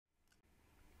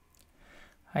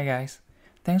Hi guys,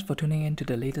 thanks for tuning in to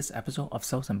the latest episode of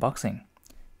Soul's Unboxing.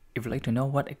 If you'd like to know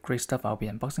what great stuff I'll be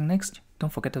unboxing next,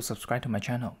 don't forget to subscribe to my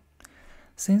channel.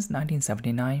 Since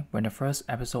 1979, when the first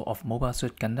episode of Mobile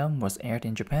Suit Gundam was aired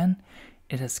in Japan,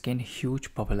 it has gained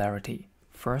huge popularity,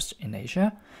 first in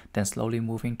Asia, then slowly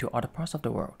moving to other parts of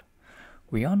the world.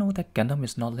 We all know that Gundam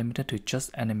is not limited to just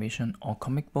animation or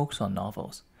comic books or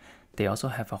novels. They also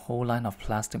have a whole line of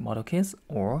plastic model kits,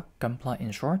 or gunpla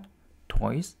in short,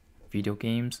 toys, video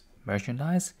games,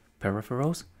 merchandise,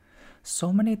 peripherals,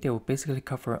 so many they will basically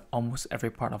cover almost every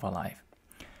part of our life.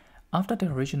 After the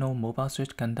original Mobile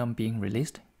Suit Gundam being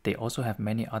released, they also have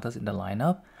many others in the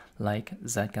lineup like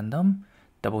Z Gundam,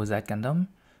 Double Z Gundam,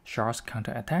 Char's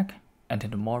Counterattack, and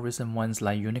then the more recent ones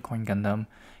like Unicorn Gundam,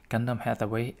 Gundam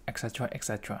Hathaway, etc.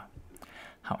 etc.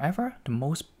 However, the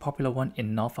most popular one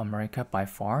in North America by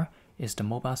far is the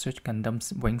Mobile Suit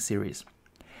Gundam's Wing series.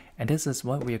 And this is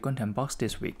what we are going to unbox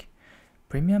this week.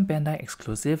 Premium Bandai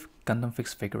exclusive Gundam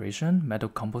Fixed Figuration Metal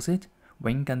Composite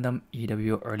Wing Gundam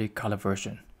EW Early Color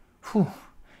Version. Whew,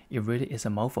 it really is a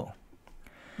mouthful.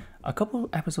 A couple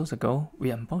episodes ago,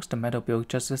 we unboxed the metal build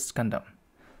Justice Gundam.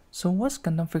 So what's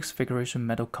Gundam Fixed Figuration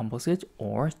Metal Composite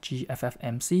or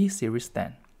GFFMC series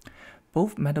then?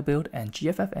 Both metal build and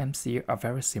GFFMC are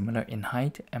very similar in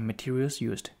height and materials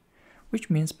used, which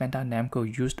means Bandai Namco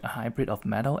used a hybrid of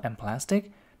metal and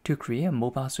plastic to create a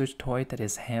mobile suit toy that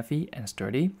is heavy and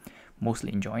sturdy,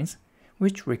 mostly in joints,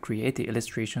 which recreate the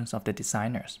illustrations of the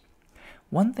designers.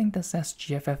 One thing that sets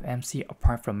GFFMC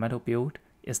apart from metal build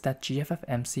is that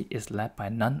GFFMC is led by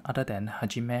none other than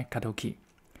Hajime Katoki.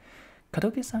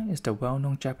 Katoki-san is the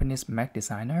well-known Japanese mech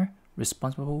designer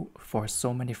responsible for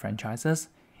so many franchises,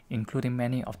 including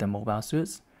many of the Mobile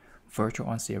Suits, Virtual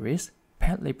On series,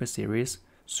 Pet Labor series,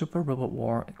 Super Robot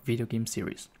War video game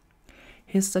series.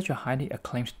 He's such a highly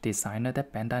acclaimed designer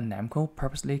that Bandai Namco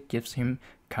purposely gives him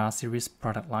car series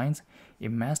product lines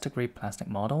in master-grade plastic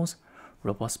models,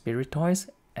 robot spirit toys,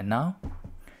 and now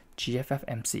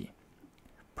GFFMC.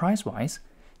 Price-wise,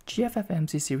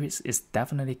 GFFMC series is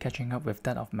definitely catching up with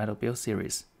that of Metal Build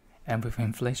series, and with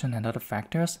inflation and other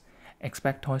factors,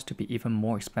 expect toys to be even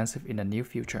more expensive in the near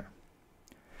future.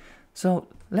 So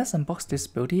let's unbox this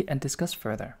beauty and discuss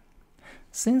further.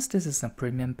 Since this is a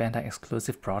premium Bandai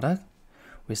exclusive product,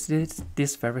 we see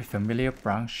this very familiar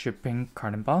brown shipping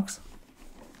carton box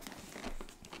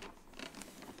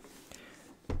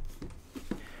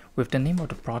with the name of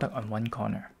the product on one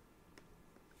corner.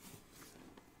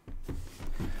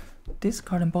 This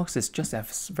carton box is just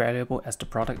as valuable as the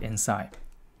product inside.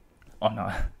 Or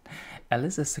not, at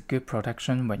least it's a good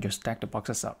protection when you stack the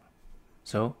boxes up.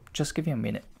 So just give it a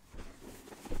minute.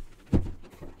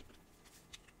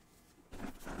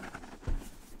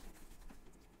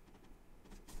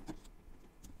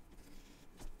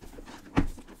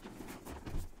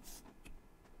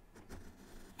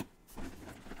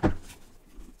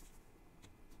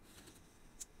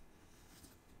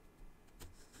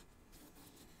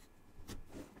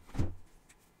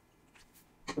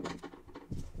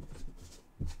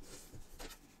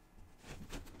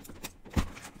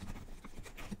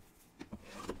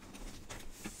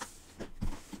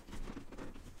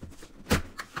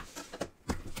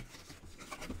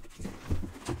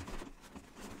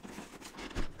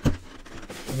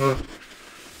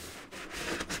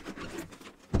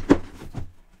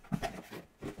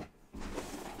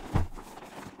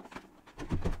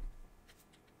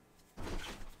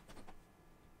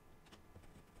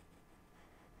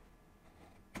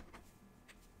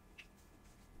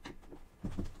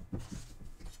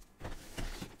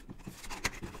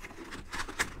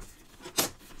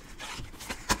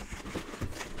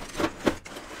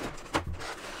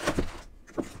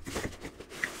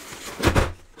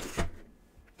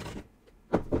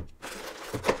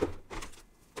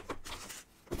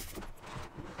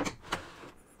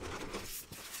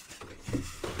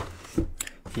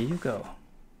 Here you go.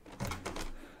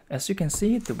 As you can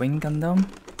see, the Wing Gundam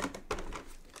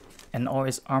and all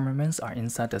its armaments are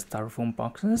inside the styrofoam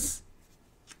boxes.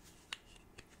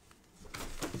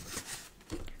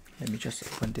 Let me just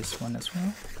open this one as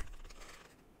well.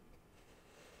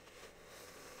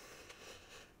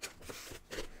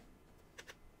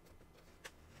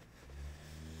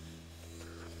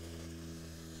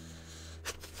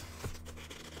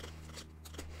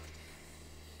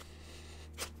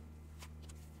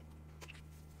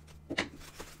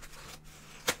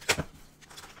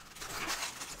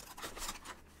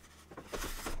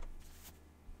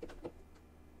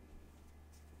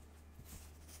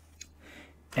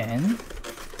 And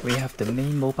we have the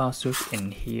main mobile suit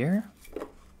in here.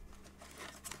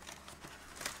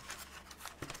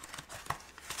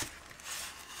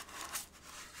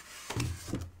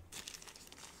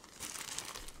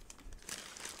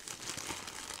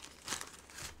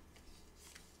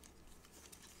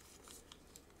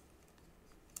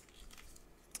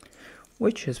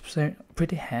 which is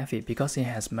pretty heavy because it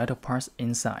has metal parts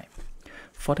inside.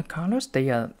 For the colors,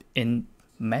 they are in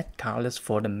matte colors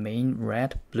for the main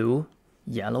red, blue,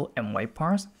 yellow, and white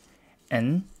parts,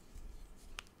 and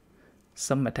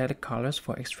some metallic colors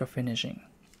for extra finishing.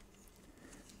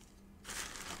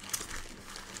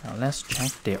 Now let's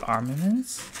check the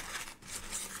armaments.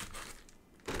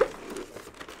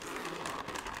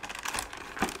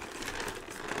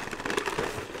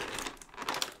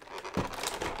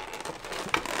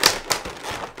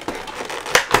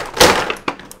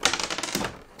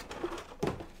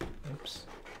 Oops.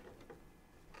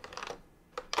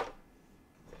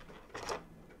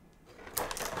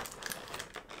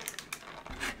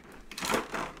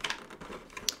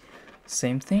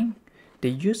 Same thing. They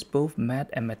use both matte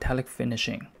and metallic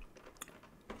finishing.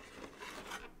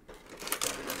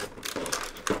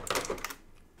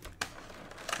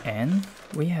 And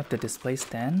we have the display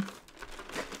stand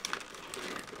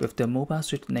with the mobile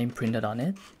suit name printed on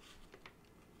it,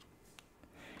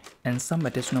 and some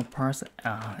additional parts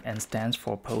and stands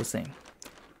for posing.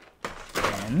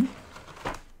 And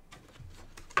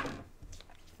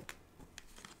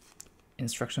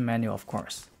instruction manual, of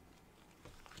course.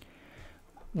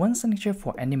 One signature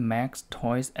for any Max,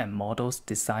 toys, and models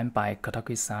designed by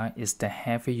Kotoku-san is the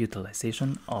heavy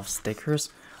utilization of stickers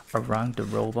around the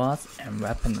robots and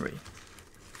weaponry.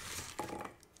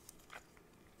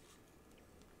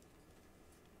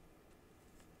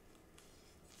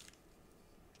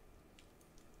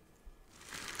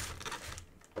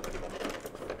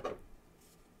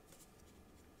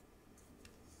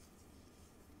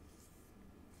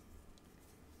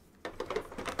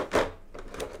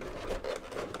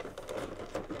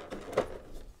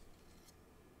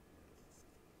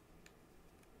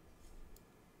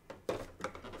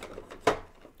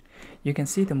 You can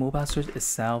see the mobile suit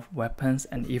itself, weapons,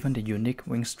 and even the unique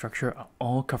wing structure are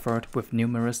all covered with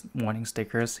numerous warning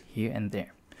stickers here and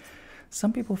there.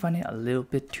 Some people find it a little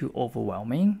bit too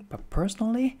overwhelming, but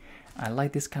personally, I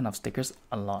like this kind of stickers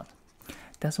a lot.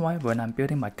 That's why when I'm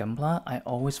building my Gunpla, I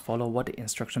always follow what the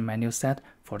instruction manual said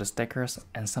for the stickers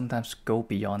and sometimes go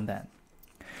beyond that.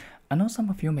 I know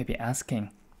some of you may be asking,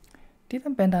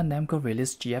 didn't Bandai Namco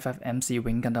release GFFMC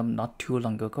Wing Gundam not too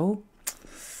long ago?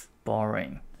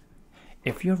 Boring.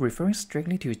 If you're referring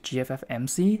strictly to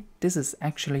GFFMC, this is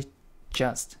actually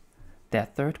just their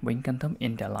third Wing Gundam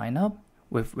in their lineup,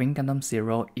 with Wing Gundam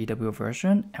Zero EW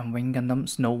version and Wing Gundam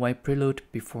Snow White Prelude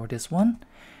before this one.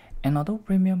 And although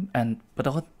premium,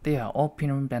 but they are all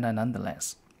premium Bandai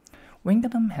nonetheless. Wing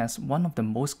Gundam has one of the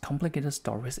most complicated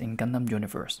stories in Gundam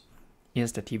universe. It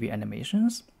is the TV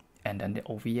animations, and then the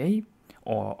OVA,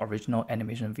 or original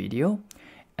animation video,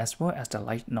 as well as the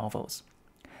light novels.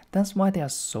 That's why there are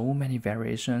so many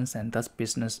variations and thus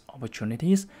business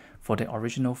opportunities for the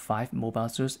original 5 mobile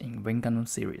suits in Wing Gundam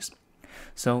series.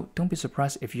 So don't be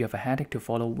surprised if you have a headache to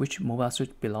follow which mobile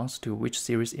suit belongs to which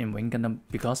series in Wing Gundam,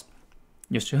 because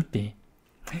you should be.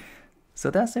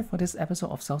 So that's it for this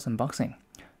episode of Cells Unboxing.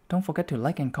 Don't forget to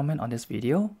like and comment on this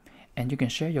video, and you can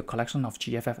share your collection of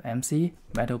GFFMC,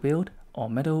 Metal Build, or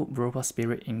Metal Robot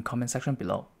Spirit in comment section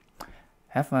below.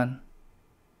 Have fun!